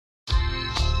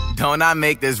Don't I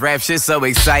make this rap shit so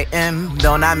exciting?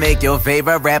 Don't I make your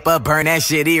favorite rapper burn that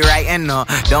shit he writing? No,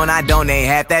 don't I donate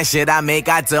half that shit I make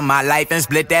out to my life and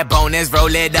split that bonus,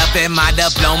 roll it up in my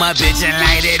diploma, bitch, and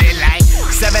light it like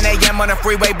 7 a.m. on the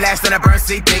freeway blasting a burn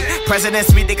CP. President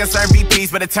Sweet, they concern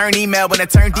VPs, but it turn email when it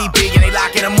turn DP, and they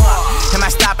locking them up. Am I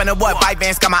stopping or what? White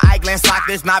Vans got my eye glance locked.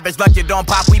 This novice luck, you don't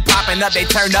pop, we popping up. They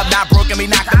turned up, not broken, we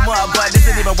knocked them up. But this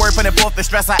isn't even word for the fourth, the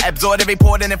stress I absorb every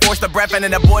port and enforce the breath and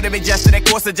then abort every gesture. They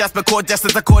course adjust, but core just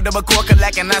as a quarter of a core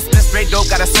collect. And I spit straight dope,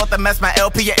 gotta sort the mess. My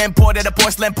LP, you imported a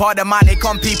porcelain part of mine. They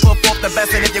come people forth the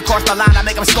best, and if you cross the line, I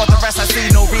make them score the rest. I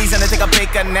see no reason to take a pay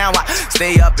cut now. I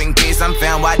stay up in case I'm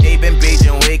found while they been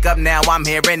paging. Wake up now, I'm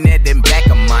hearing it in back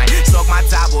of mine. Soak my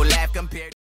top, will laugh compared.